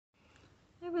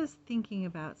was thinking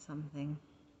about something.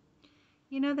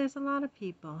 You know, there's a lot of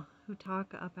people who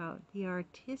talk about the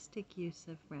artistic use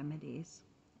of remedies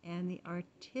and the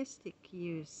artistic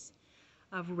use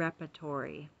of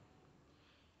repertory.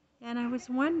 And I was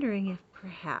wondering if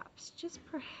perhaps, just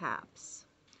perhaps,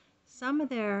 some of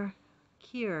their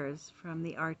cures from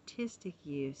the artistic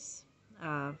use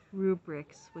of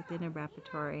rubrics within a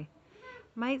repertory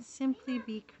might simply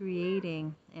be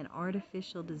creating an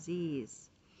artificial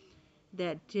disease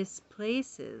that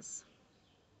displaces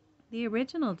the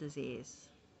original disease.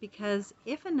 Because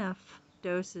if enough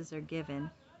doses are given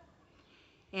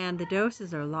and the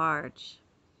doses are large,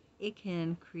 it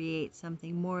can create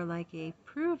something more like a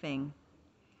proving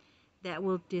that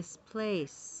will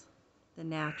displace the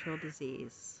natural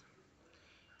disease.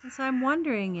 And so I'm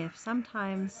wondering if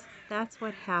sometimes that's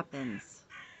what happens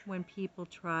when people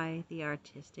try the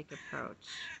artistic approach.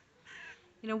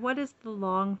 You know, what is the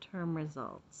long-term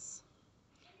results?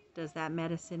 Does that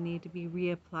medicine need to be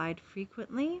reapplied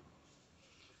frequently?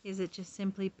 Is it just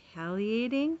simply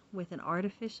palliating with an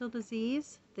artificial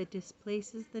disease that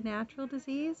displaces the natural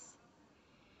disease?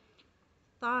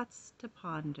 Thoughts to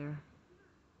ponder.